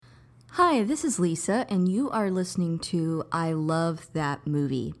Hi, this is Lisa, and you are listening to I Love That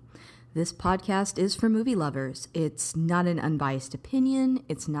Movie. This podcast is for movie lovers. It's not an unbiased opinion,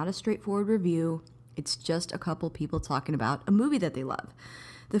 it's not a straightforward review, it's just a couple people talking about a movie that they love.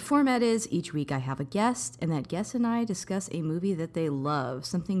 The format is each week I have a guest, and that guest and I discuss a movie that they love,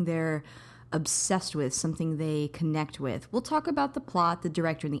 something they're obsessed with, something they connect with. We'll talk about the plot, the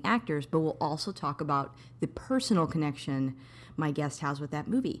director, and the actors, but we'll also talk about the personal connection my guest has with that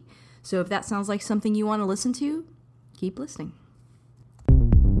movie. So if that sounds like something you want to listen to, keep listening.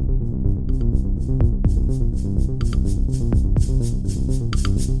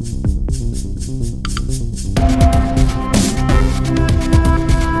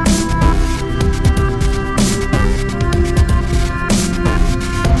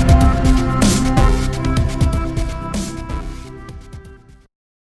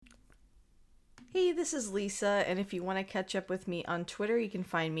 Hey, this is Lisa, and if you want to catch up with me on Twitter, you can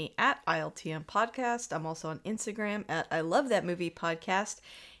find me at ILTM Podcast. I'm also on Instagram at I Love That Movie Podcast,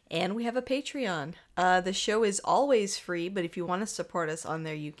 and we have a Patreon. The show is always free, but if you want to support us on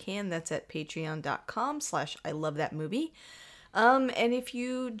there, you can. That's at patreon.com/I Love That Movie. And if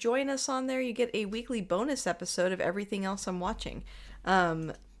you join us on there, you get a weekly bonus episode of everything else I'm watching.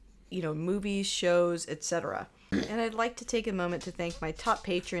 Movies, shows, etc. And I'd like to take a moment to thank my top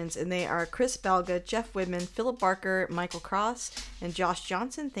patrons, and they are Chris Belga, Jeff Widman, Philip Barker, Michael Cross, and Josh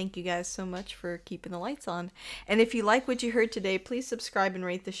Johnson. Thank you guys so much for keeping the lights on. And if you like what you heard today, please subscribe and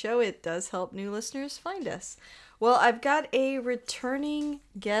rate the show. It does help new listeners find us. Well, I've got a returning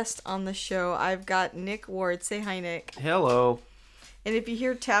guest on the show. I've got Nick Ward. Say hi, Nick. Hello. And if you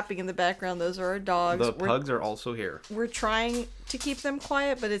hear tapping in the background, those are our dogs. The pugs are also here. We're trying to keep them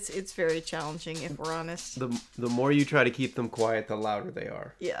quiet, but it's very challenging, if we're honest. The more you try to keep them quiet, the louder they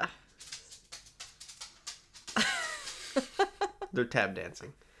are. Yeah. They're tap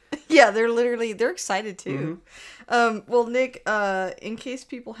dancing. Yeah, they're excited too. Mm-hmm. Well, Nick, in case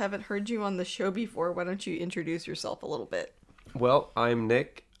people haven't heard you on the show before, why don't you introduce yourself a little bit? Well, I'm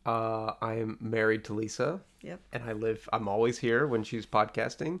Nick. I'm married to Lisa. Yep. And I'm always here when she's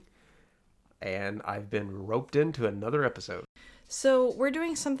podcasting. And I've been roped into another episode. So we're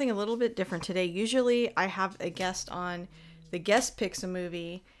doing something a little bit different today. Usually I have a guest on. The guest picks a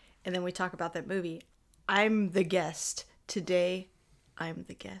movie, and then we talk about that movie. I'm the guest. Today, I'm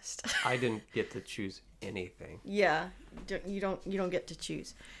the guest. I didn't get to choose anything. Yeah, you don't get to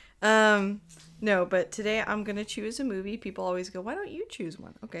choose. No, but today I'm gonna choose a movie. People always go, "Why don't you choose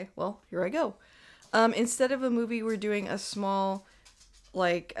one?" Okay, well, here I go. Instead of a movie, we're doing a small,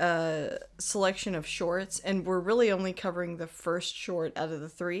 selection of shorts, and we're really only covering the first short out of the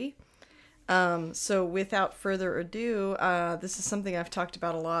three. So without further ado, this is something I've talked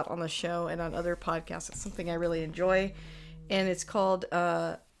about a lot on the show and on other podcasts. It's something I really enjoy, and it's called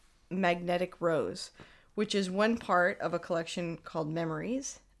Magnetic Rose, which is one part of a collection called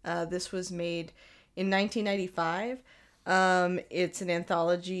Memories. This was made in 1995. It's an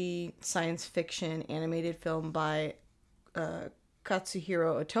anthology science fiction animated film by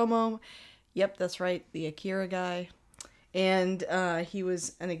Katsuhiro Otomo. Yep, that's right, the Akira guy. And he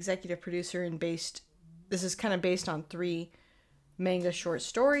was an executive producer and this is kind of based on 3 manga short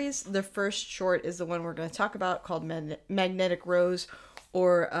stories. The first short is the one we're going to talk about, called Magnetic Rose,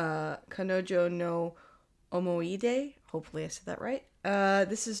 or Kanojo no Omoide. Hopefully I said that right.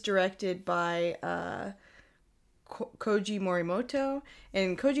 This is directed by Koji Morimoto,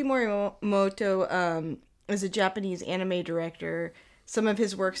 and Koji Morimoto is a Japanese anime director. Some of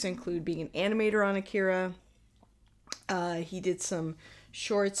his works include being an animator on Akira. He did some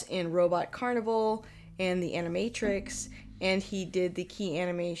shorts in Robot Carnival and The Animatrix, and he did the key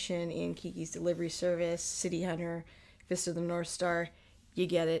animation in Kiki's Delivery Service, City Hunter, Fist of the North Star. You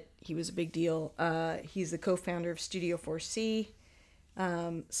get it. He was a big deal. He's the co-founder of Studio 4C.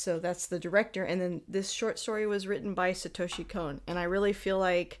 So that's the director. And then this short story was written by Satoshi Kon. And I really feel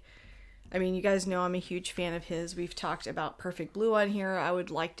like, you guys know I'm a huge fan of his. We've talked about Perfect Blue on here. I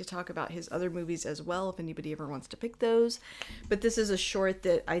would like to talk about his other movies as well, if anybody ever wants to pick those. But this is a short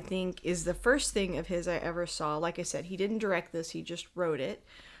that I think is the first thing of his I ever saw. Like I said, he didn't direct this, he just wrote it.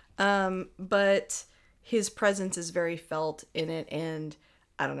 But his presence is very felt in it, and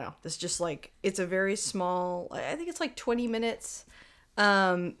I don't know. It's just it's a very small, I think it's 20 minutes.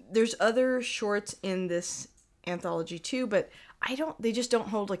 There's other shorts in this anthology too, but they just don't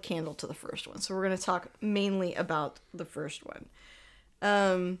hold a candle to the first one. So we're going to talk mainly about the first one.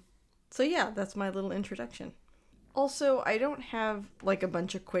 So yeah, that's my little introduction. Also, I don't have a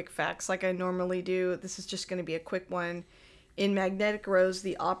bunch of quick facts like I normally do. This is just going to be a quick one. In Magnetic Rose,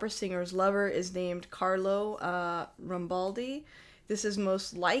 the opera singer's lover is named Carlo Rambaldi. This is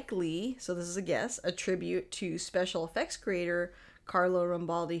most likely, so this is a guess, a tribute to special effects creator Carlo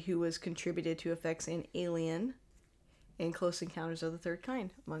Rambaldi, who was contributed to effects in Alien and Close Encounters of the Third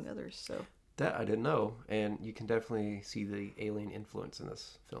Kind, among others. So that I didn't know, and you can definitely see the Alien influence in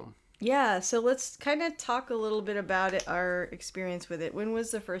this film. yeah, so let's kind of talk a little bit about it, our experience with it. When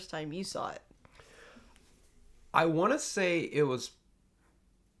was the first time you saw it? I want to say it was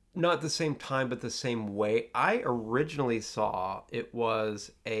not the same time, but the same way. I originally saw it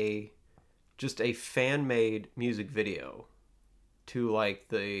was just a fan-made music video to like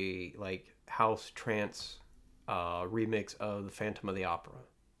the house trance remix of the Phantom of the Opera.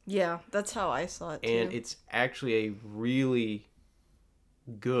 Yeah, that's how I saw it too. And it's actually a really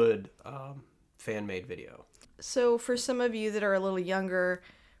good fan-made video. So for some of you that are a little younger,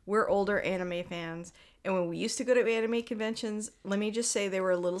 we're older anime fans, and when we used to go to anime conventions, let me just say they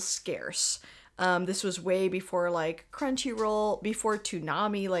were a little scarce. This was way before like Crunchyroll, before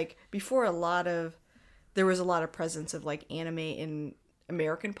Toonami, like before there was a lot of presence of like anime in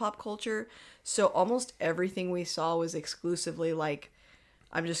American pop culture. So almost everything we saw was exclusively like,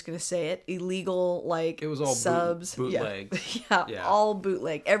 I'm just gonna say it, illegal, like, it was all subs, bootleg. Yeah, all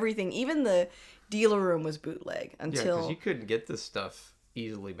bootleg, everything. Even the dealer room was bootleg until. Yeah, because you couldn't get this stuff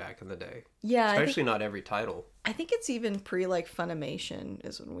easily back in the day. Yeah, especially not every title. I think it's even pre like Funimation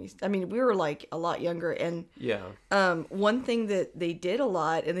is when we were like a lot younger. And yeah, one thing that they did a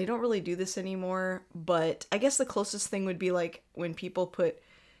lot, and they don't really do this anymore, but I guess the closest thing would be like when people put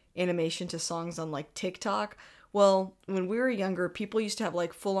animation to songs on like TikTok. Well, when we were younger, people used to have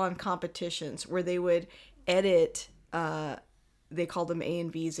like full-on competitions where they would edit, they called them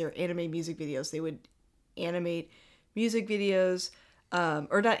A&Vs, or anime music videos. They would animate music videos,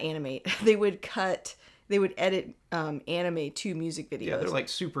 or not animate, they would edit anime to music videos. Yeah, they're like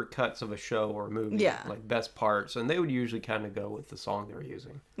super cuts of a show or a movie, like best parts, and they would usually kind of go with the song they were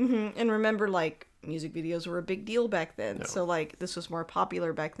using. Mm-hmm. And remember, like, music videos were a big deal back then. No. So, like, this was more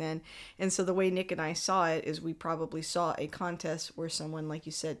popular back then. And so the way Nick and I saw it is we probably saw a contest where someone, like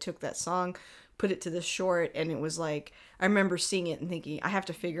you said, took that song, put it to the short, and it was like, I remember seeing it and thinking, I have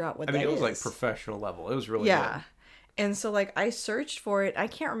to figure out what that is. I mean, it was like professional level. It was really good. And so, like, I searched for it. I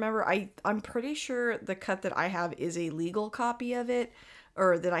can't remember. I'm pretty sure the cut that I have is a legal copy of it,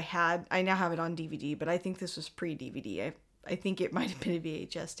 or that I now have it on DVD, but I think this was pre-DVD. I think it might have been a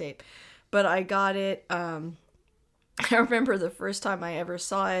VHS tape. But I got it. I remember the first time I ever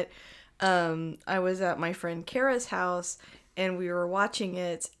saw it, I was at my friend Kara's house, and we were watching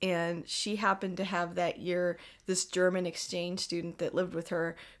it, and she happened to have that year this German exchange student that lived with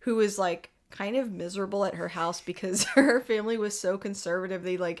her who was, like, kind of miserable at her house because her family was so conservative.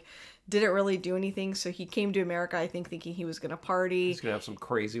 They like didn't really do anything. So he came to America, I think, thinking he was going to party. He's going to have some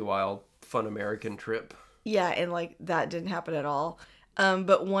crazy, wild, fun American trip. Yeah. And like that didn't happen at all.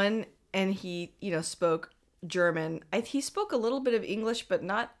 And he, spoke German. He spoke a little bit of English, but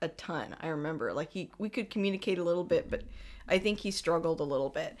not a ton. I remember like we could communicate a little bit, but I think he struggled a little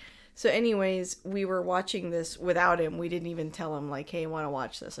bit. So anyways, we were watching this without him. We didn't even tell him, like, hey, I want to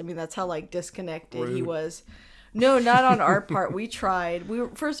watch this. I mean, that's how, like, disconnected he was. No, not on our part. We tried.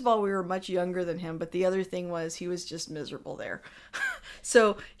 First of all, we were much younger than him. But the other thing was he was just miserable there.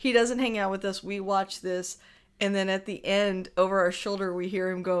 So he doesn't hang out with us. We watch this. And then at the end, over our shoulder, we hear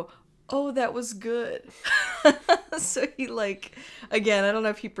him go, oh, that was good. So he, like, again, I don't know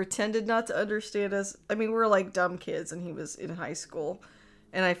if he pretended not to understand us. I mean, we were, like, dumb kids, and he was in high school.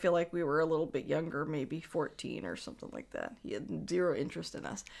 And I feel like we were a little bit younger, maybe 14 or something like that. He had zero interest in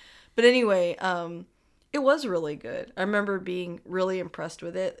us. But anyway, it was really good. I remember being really impressed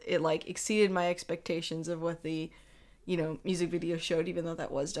with it. It, like, exceeded my expectations of what the, music video showed, even though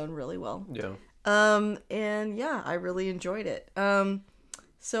that was done really well. Yeah. And, yeah, I really enjoyed it.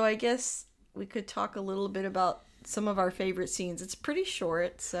 So I guess we could talk a little bit about some of our favorite scenes. It's pretty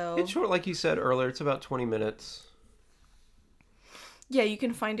short, so... It's short, like you said earlier. It's about 20 minutes. Yeah, you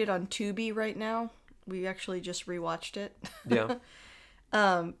can find it on Tubi right now. We actually just rewatched it. Yeah.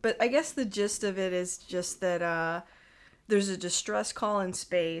 But I guess the gist of it is just that there's a distress call in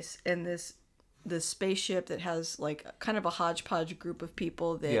space, and this spaceship that has like kind of a hodgepodge group of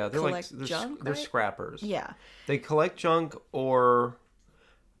people that collect junk. They're scrappers. Yeah. They collect junk, or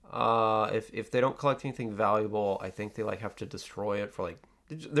if they don't collect anything valuable, I think they like have to destroy it for like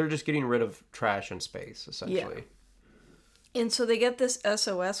they're just getting rid of trash in space essentially. Yeah. And so they get this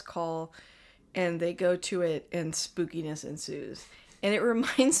SOS call, and they go to it, and spookiness ensues. And it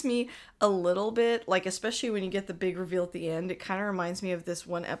reminds me a little bit, like, especially when you get the big reveal at the end, it kind of reminds me of this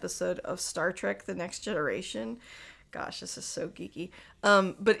one episode of Star Trek: The Next Generation, Gosh, this is so geeky.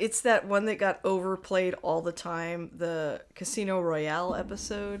 But it's that one that got overplayed all the time, the Casino Royale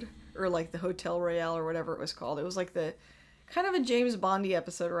episode, or like the Hotel Royale or whatever it was called. It was like the kind of a James Bondy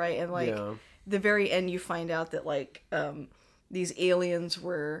episode, right? And like Yeah. the very end, you find out that like these aliens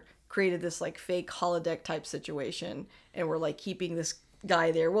were created this like fake holodeck type situation, and were like keeping this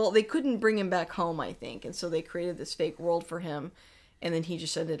guy there. Well, they couldn't bring him back home, I think, and so they created this fake world for him, and then he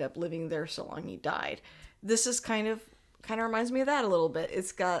just ended up living there so long he died. This is kind of reminds me of that a little bit.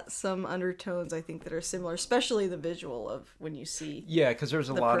 It's got some undertones I think that are similar, especially the visual of when you see Yeah, because there's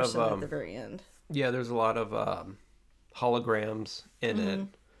a the lot person of at the very end. yeah, there's a lot of holograms in it.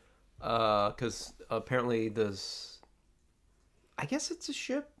 Because apparently this, I guess it's a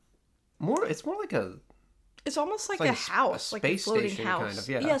ship. It's more like a. It's almost like like a a house, like a space floating station house. kind of,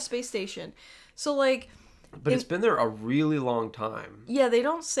 yeah. Yeah, space station. So like, But it's been there a really long time. yeah, they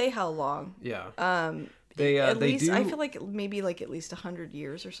don't say how long. Yeah. They They at they least do. I feel like maybe like at least 100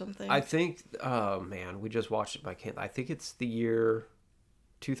 years or something. I think. Oh man, we just watched it, but I can't. I think it's the year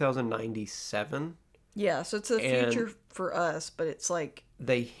 2097. Yeah, so it's the And- future for us, but it's like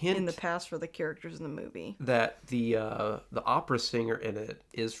They hint in the past for the characters in the movie. that the opera singer in it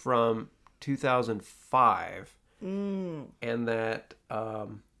is from 2005, and that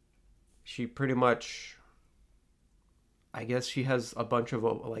she pretty much, I guess she has a bunch of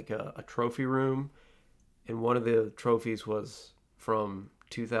a trophy room, and one of the trophies was from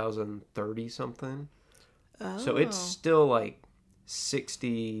 2030 something. So it's still like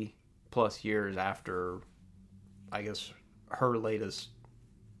 60 plus years after, I guess, her latest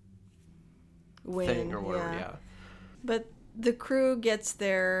thing or whatever. Yeah. But the crew gets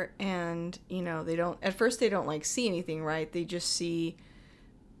there and, you know, they don't like see anything, right? They just see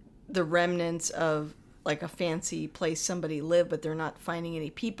the remnants of like a fancy place somebody lived, but they're not finding any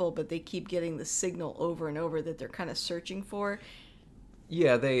people, but they keep getting the signal over and over that they're kind of searching for.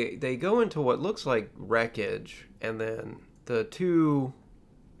 Yeah, they go into what looks like wreckage, and then the two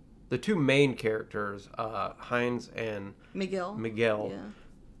main characters, Hines and Miguel. Miguel,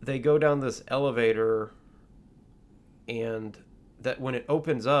 they go down this elevator, and that when it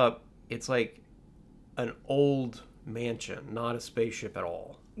opens up, it's like an old mansion, not a spaceship at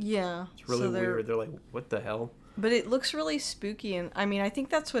all. Yeah. It's really weird. They're like, what the hell? But it looks really spooky, and I mean, I think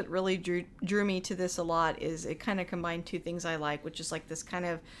that's what really drew me to this a lot. Is it kind of combined two things I like, which is like this kind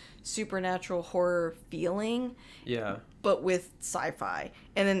of supernatural horror feeling, Yeah. but with sci-fi.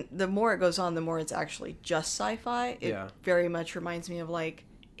 And then the more it goes on, the more it's actually just sci-fi. It Yeah. very much reminds me of like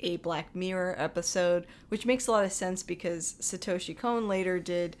a Black Mirror episode, which makes a lot of sense because Satoshi Kon later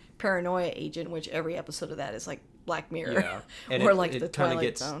did Paranoia Agent, which every episode of that is like Black Mirror, Yeah. And or it, like it the kind of Twilight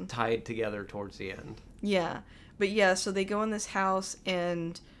gets Zone. tied together towards the end. Yeah. But yeah, so they go in this house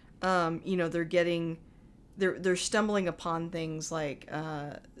and, you know, they're stumbling upon things like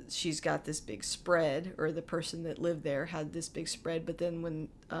she's got this big spread, or the person that lived there had this big spread, but then when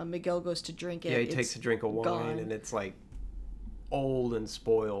Miguel goes to drink it, Yeah, he takes a drink of wine, gone. and it's like old and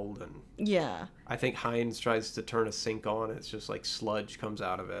spoiled, and Yeah. I think Hines tries to turn a sink on, and it's just like sludge comes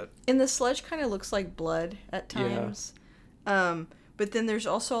out of it. And the sludge kind of looks like blood at times. But then there's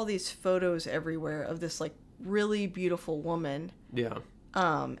also all these photos everywhere of this like really beautiful woman. Yeah.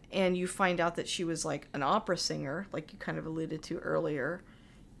 And you find out that she was like an opera singer, like you kind of alluded to earlier.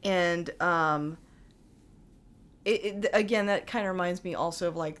 And again, that kind of reminds me also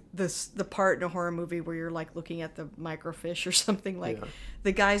of like the part in a horror movie where you're like looking at the microfiche or something. Like Yeah.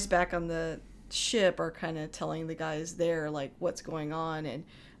 the guys back on the ship are kind of telling the guys there like what's going on, and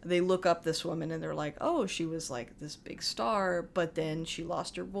they look up this woman and they're like, oh, she was like this big star, but then she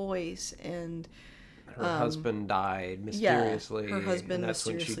lost her voice, and Her husband died mysteriously. her husband and that's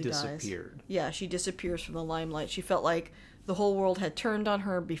when she mysteriously dies. disappeared. Yeah, she disappears from the limelight. She felt like the whole world had turned on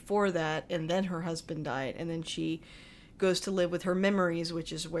her before that, and then her husband died, and then she goes to live with her memories,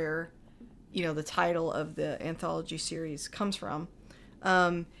 which is where, you know, the title of the anthology series comes from.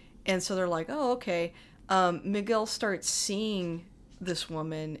 And so they're like, oh, okay. Miguel starts seeing this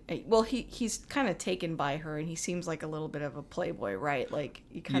woman. Well, he's kind of taken by her, and he seems like a little bit of a playboy, right? Like,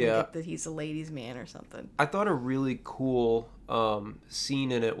 you kind of Yeah. get that he's a ladies' man or something. I thought a really cool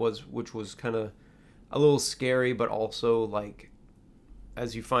scene in it which was kind of a little scary, but also like,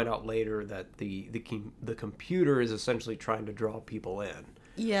 as you find out later, that the computer is essentially trying to draw people in,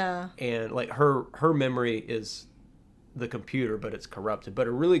 Yeah. and like her memory is the computer, but it's corrupted. But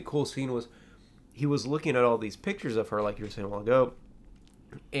a really cool scene was he was looking at all these pictures of her, like you were saying a while ago,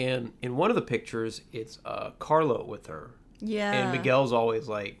 and in one of the pictures it's Carlo with her, Yeah. and Miguel's always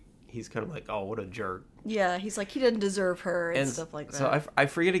like, he's kind of like, oh, what a jerk. Yeah, he's like, he doesn't deserve her and stuff like that. So I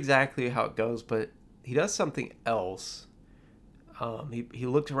forget exactly how it goes, but he does something else. He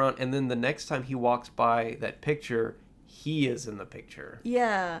looked around, and then the next time he walks by that picture, he is in the picture.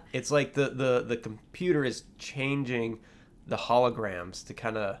 Yeah. It's like the computer is changing the holograms to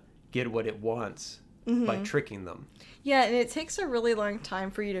kind of get what it wants by tricking them. Yeah, and it takes a really long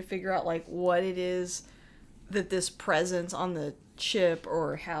time for you to figure out like what it is that this presence on the ship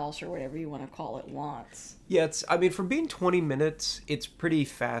or house or whatever you want to call it wants. Yeah, I mean, for being 20 minutes, it's pretty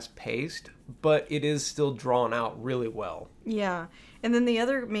fast paced, but it is still drawn out really well. Yeah. And then the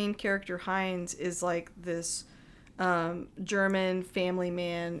other main character, Heinz, is like this German family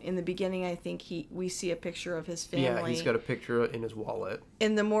man. In the beginning, I think we see a picture of his family. Yeah, he's got a picture in his wallet.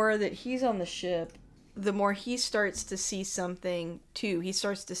 And the more that he's on the ship, the more he starts to see something too. He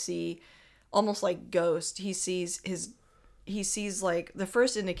starts to see almost like ghost. He sees like the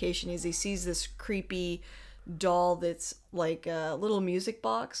first indication is he sees this creepy doll that's like a little music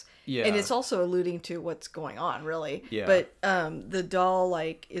box. Yeah. And it's also alluding to what's going on, really. Yeah. But the doll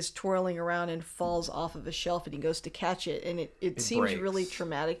like is twirling around and falls off of a shelf, and he goes to catch it, and it seems breaks. really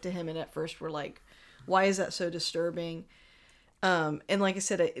traumatic to him, and at first we're like, why is that so disturbing? And like I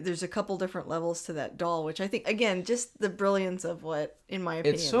said, there's a couple different levels to that doll, which I think, again, just the brilliance of what, in my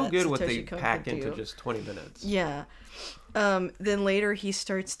opinion, It's so that good what they Satoshi Kon pack could into do. just 20 minutes. Yeah. Then later he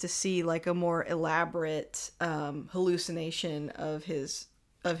starts to see like a more elaborate hallucination of his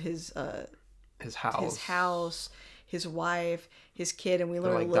house, his wife, his kid, and we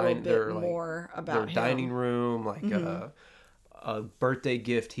learn like a little bit more about their him. dining room, like a birthday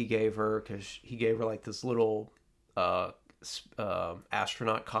gift he gave her, because he gave her like this little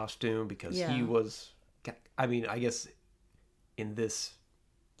astronaut costume, because he was, I mean, I guess in this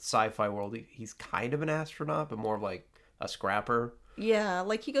sci-fi world he's kind of an astronaut, but more of like a scrapper. Yeah,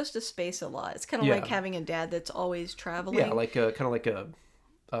 like he goes to space a lot. It's kind of like having a dad that's always traveling. Yeah, like kind of like a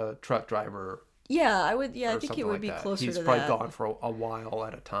truck driver. Yeah, I would. Yeah, I think it would like be that. closer He's to probably that. gone for a while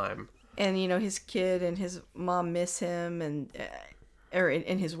at a time. And you know, his kid and his mom miss him, and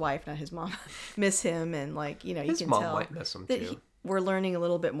and his wife, not his mom, miss him, and like you know, His you can mom tell might miss him that too. we're learning a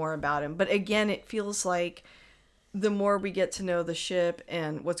little bit more about him. But again, it feels like the more we get to know the ship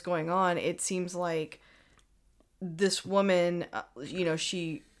and what's going on, it seems like this woman, you know,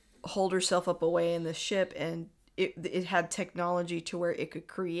 she holed herself up away in the ship, and it had technology to where it could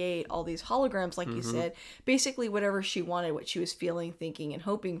create all these holograms, like you said, basically whatever she wanted, what she was feeling, thinking, and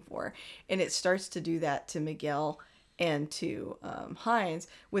hoping for. And it starts to do that to Miguel and to Heinz.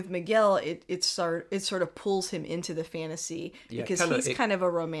 With Miguel, it sort of pulls him into the fantasy, because he's kind of a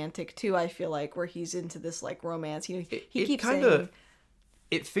romantic too, I feel like, where he's into this like romance. You know, he keeps saying,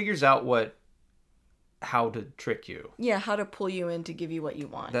 it figures out how to trick you. Yeah, how to pull you in to give you what you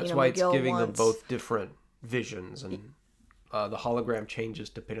want. That's you know, why Miguel it's giving wants... them both different visions, and the hologram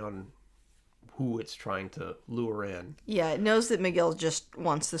changes depending on who it's trying to lure in. Yeah, it knows that Miguel just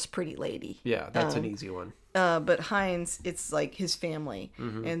wants this pretty lady. Yeah, that's an easy one. But Heinz, it's like his family,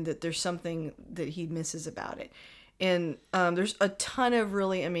 and that there's something that he misses about it. And there's a ton of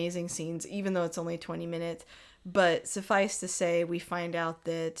really amazing scenes, even though it's only 20 minutes. But suffice to say, we find out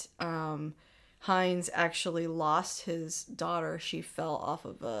that Heinz actually lost his daughter. She fell off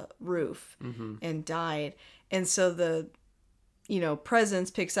of a roof and died. And so the, you know, Presence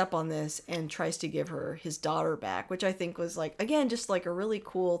picks up on this and tries to give her his daughter back, which I think was like, again, just like a really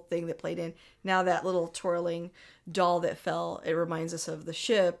cool thing that played in. Now that little twirling doll that fell, it reminds us of the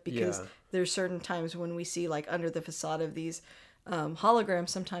ship, because there's certain times when we see like under the facade of these holograms,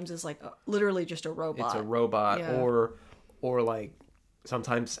 sometimes it's like literally just a robot. It's a robot, or like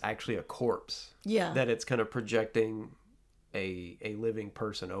sometimes actually a corpse. Yeah. That it's kind of projecting a living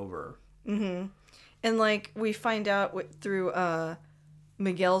person over. Mm-hmm. And like we find out through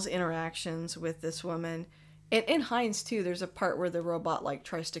Miguel's interactions with this woman, and Heinz too, there's a part where the robot like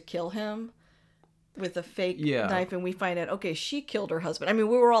tries to kill him with a fake knife, and we find out, okay, she killed her husband. I mean,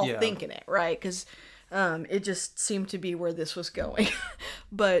 we were all thinking it, right? Because it just seemed to be where this was going.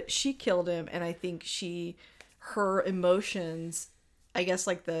 But she killed him, and I think her emotions, I guess,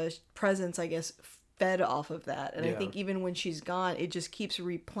 like the Presence, I guess, fed off of that. And I think even when she's gone, it just keeps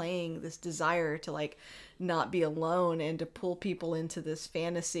replaying this desire to like not be alone and to pull people into this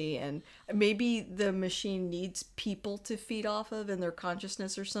fantasy. And maybe the machine needs people to feed off of in their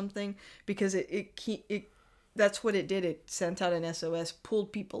consciousness or something, because it that's what it did. It sent out an SOS,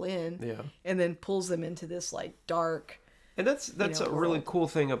 pulled people in, and then pulls them into this like dark. And that's a really cool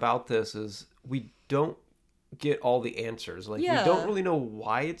thing about this, is we don't get all the answers. Like we don't really know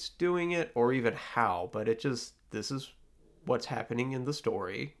why it's doing it or even how, but this is what's happening in the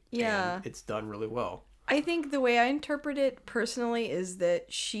story. Yeah. And it's done really well. I think the way I interpret it personally is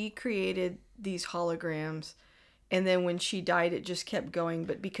that she created these holograms, and then when she died, it just kept going.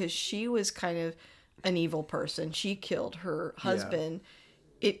 But because she was kind of an evil person, she killed her Yeah. husband.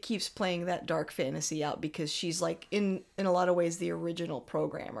 It keeps playing that dark fantasy out because she's like in a lot of ways the original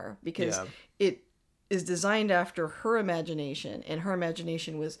programmer, because Yeah. it is designed after her imagination, and her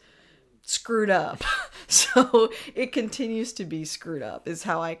imagination was screwed up. So it continues to be screwed up is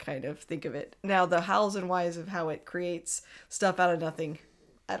how I kind of think of it. Now the hows and whys of how it creates stuff out of nothing,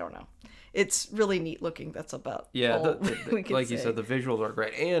 I don't know. It's really neat looking. That's about Yeah, all we could like say. you said, the visuals are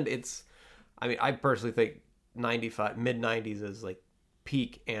great, and it's. I mean, I personally think mid '90s is like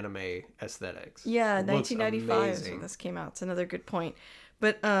peak anime aesthetics. Yeah, It looks 1995 is when amazing. this came out. It's another good point.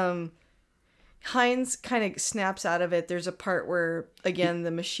 But Heinz kind of snaps out of it. There's a part where, again,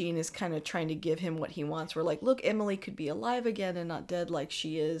 the machine is kind of trying to give him what he wants. We're like, look, Emily could be alive again and not dead like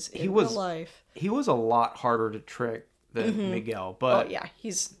she is in real life. He was a lot harder to trick than Miguel, Oh, but yeah,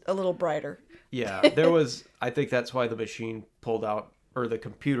 he's a little brighter. yeah, there was. I think that's why the machine pulled out, or the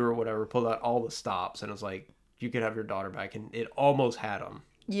computer or whatever, pulled out all the stops, and it was like, you could have your daughter back, and it almost had him.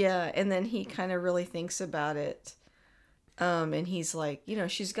 Yeah, and then he kind of really thinks about it. And he's like,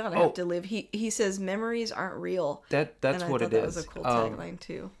 she's gotta Oh. have to live. He says memories aren't real. That's And I what thought it that is. was a cool tagline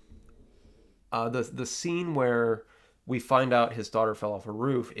too. The scene where we find out his daughter fell off a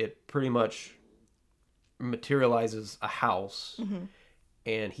roof, it pretty much materializes a house,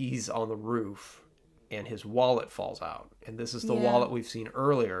 and he's on the roof, and his wallet falls out, and this is the Yeah. wallet we've seen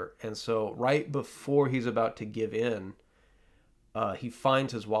earlier. And so right before he's about to give in, he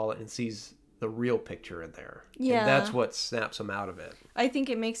finds his wallet and sees the real picture in there. Yeah. And that's what snaps him out of it. I think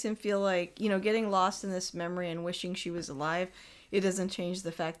it makes him feel like, getting lost in this memory and wishing she was alive, it doesn't change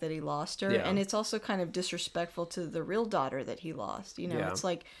the fact that he lost her. Yeah. And it's also kind of disrespectful to the real daughter that he lost. Yeah. It's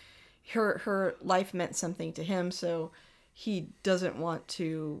like her life meant something to him, so he doesn't want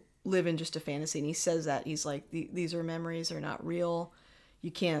to live in just a fantasy. And he says that. He's like, these are memories, they're not real. You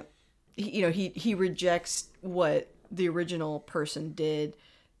can't, he rejects what the original person did,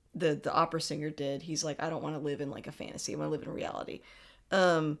 the opera singer did. He's like, I don't want to live in like a fantasy. I want to live in reality.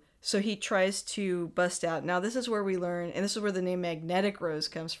 So he tries to bust out. Now this is where we learn, and this is where the name Magnetic Rose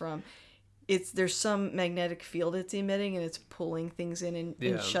comes from. There's some magnetic field it's emitting, and it's pulling things in and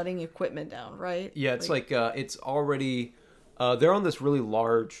Yeah. shutting equipment down, right? Yeah, it's like it's already they're on this really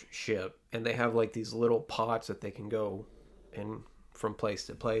large ship, and they have like these little pods that they can go and from place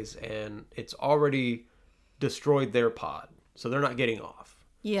to place, and it's already destroyed their pod, so they're not getting off.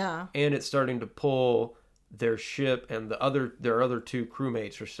 Yeah. And it's starting to pull their ship, and their other two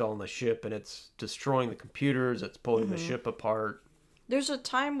crewmates are still on the ship, and it's destroying the computers, it's pulling the ship apart. There's a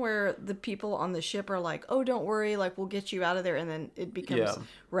time where the people on the ship are like, "Oh, don't worry, like we'll get you out of there," and then it becomes Yeah.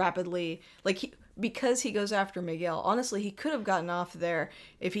 rapidly like because he goes after Miguel. Honestly, he could have gotten off there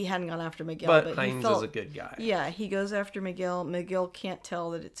if he hadn't gone after Miguel. But he Heinz felt, is a good guy. Yeah, he goes after Miguel. Miguel can't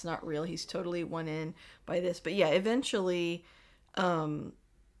tell that it's not real. He's totally won in by this. But yeah, eventually,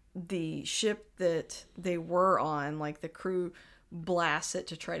 the ship that they were on, like the crew blasts it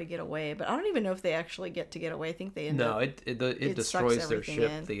to try to get away. But I don't even know if they actually get away. I think they end No, up. it sucks destroys their everything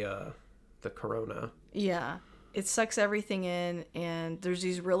ship, in. the Corona. Yeah. It sucks everything in, and there's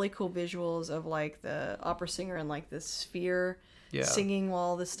these really cool visuals of like the opera singer and like this sphere Yeah. singing while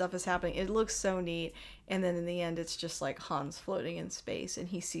all this stuff is happening. It looks so neat. And then in the end, it's just like Hans floating in space, and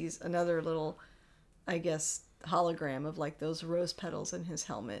he sees another little, I guess, hologram of like those rose petals in his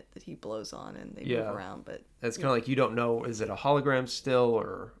helmet that he blows on, and they Yeah. move around. But It's kind of like you don't know, is it a hologram still,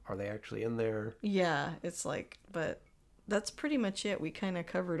 or are they actually in there? yeah, it's like, but that's pretty much it. We kind of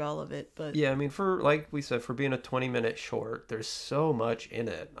covered all of it, but Yeah, I mean, for like we said, for being a 20-minute short, there's so much in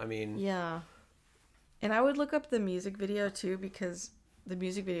it. I mean, yeah. And I would look up the music video too, because the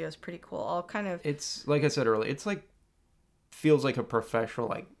music video is pretty cool. I'll kind of it's like I said earlier, it's like feels like a professional,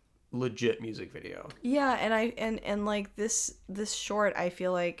 like legit music video. yeah, and and like this short I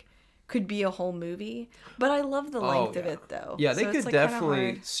feel like could be a whole movie, but I love the length of yeah. it though. Yeah, they So could it's, like, kinda definitely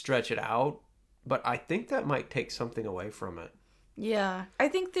hard. stretch it out, but I think that might take something away from it. Yeah, I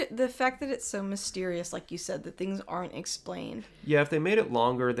think that the fact that it's so mysterious, like you said, that things aren't explained. Yeah, if they made it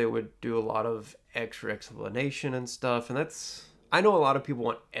longer, they would do a lot of extra explanation and stuff, and that's I know a lot of people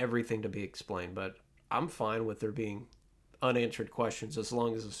want everything to be explained, but I'm fine with there being unanswered questions as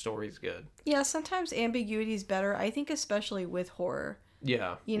long as the story's good. Yeah, sometimes ambiguity is better. I think especially with horror.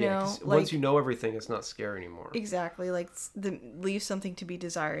 Yeah, You yeah, know, 'cause like- once you know everything, it's not scary anymore. Exactly, like leave something to be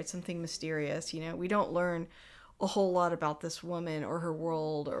desired, something mysterious. We don't learn a whole lot about this woman or her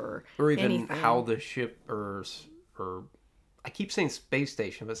world or Or even anything. how the ship or I keep saying space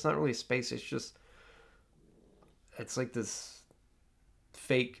station, but it's not really a space. It's just it's like this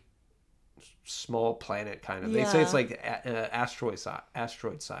fake small planet kind of. Yeah. They say it's like asteroid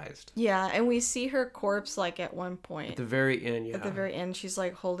sized. Yeah, and we see her corpse like at one At point. the very end, yeah. At the very end, she's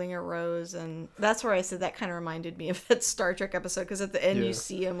like holding a rose, and that's where I said that kind of reminded me of that Star Trek episode, because at the end Yeah. you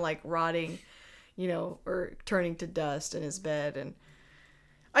see him like rotting, or turning to dust in his bed, and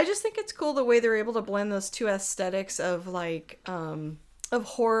I just think it's cool the way they're able to blend those two aesthetics of like of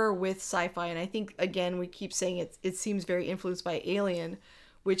horror with sci-fi, and I think again we keep saying it seems very influenced by Alien,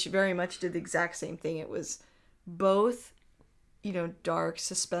 which very much did the exact same thing. It was both, dark,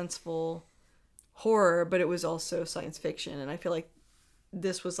 suspenseful horror, but it was also science fiction, and I feel like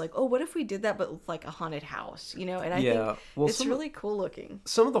this was like, oh, what if we did that but with like a haunted house, and I Yeah. think Well, it's really cool looking.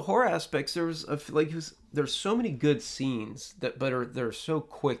 some of the horror aspects, there's so many good scenes they're so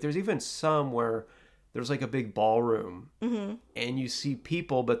quick. There's even some where there's like a big ballroom and you see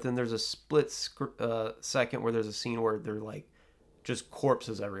people, but then there's a split second where there's a scene where they're like just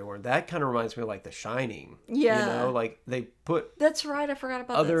corpses everywhere. That kind of reminds me of like The Shining. Yeah. Like they put That's right, I forgot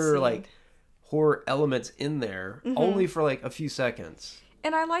about that other scene. like horror elements in there only for like a few seconds.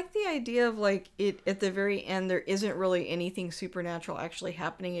 And I like the idea of like it at the very end, there isn't really anything supernatural actually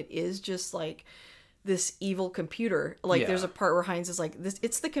happening. It is just like this evil computer. Like there's Yeah. a part where Hines is like, "This,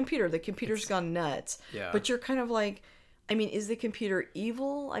 it's the computer. The computer's gone nuts." Yeah. But you're kind of like, I mean, is the computer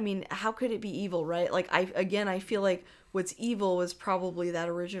evil? I mean, how could it be evil, right? Like I feel like what's evil was probably that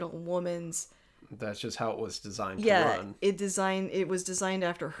original woman's. That's just how it was designed to Yeah, run. it was designed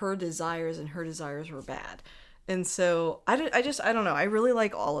after her desires, and her desires were bad. And so I don't know. I really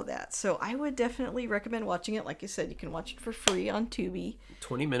like all of that. So I would definitely recommend watching it. Like you said, you can watch it for free on Tubi.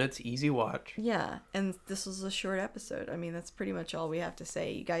 20 minutes, easy watch. Yeah, and this was a short episode. I mean, that's pretty much all we have to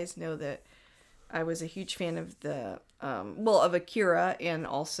say. You guys know that I was a huge fan of of Akira, and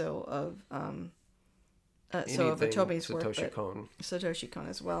also of of Otome's work, Satoshi Kon. Satoshi Kon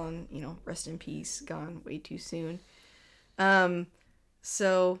as well, and rest in peace, gone way too soon.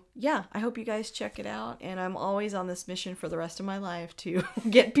 So yeah, I hope you guys check it out, and I'm always on this mission for the rest of my life to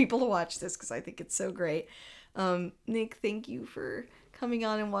get people to watch this because I think it's so great. Nick, thank you for coming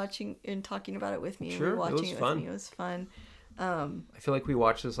on and watching and talking about it with me. Sure, and watching it was fun. with me. It was fun. I feel like we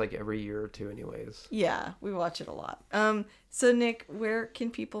watch this like every year or two anyways. Yeah, we watch it a lot. So Nick, where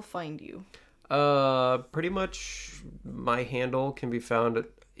can people find you? Pretty much my handle can be found at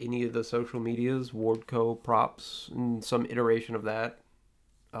any of the social medias, Wardco Props, and some iteration of that.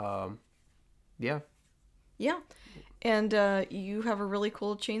 Yeah. Yeah. And you have a really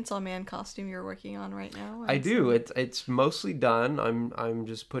cool Chainsaw Man costume you're working on right now. I do. It's mostly done. I'm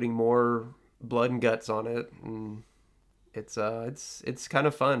just putting more blood and guts on it, and it's kind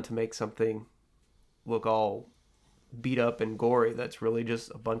of fun to make something look all beat up and gory that's really just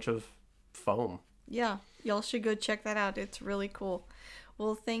a bunch of foam. Yeah, y'all should go check that out. It's really cool.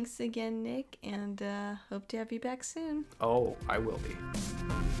 Well, thanks again, Nick, and hope to have you back soon. Oh, I will be.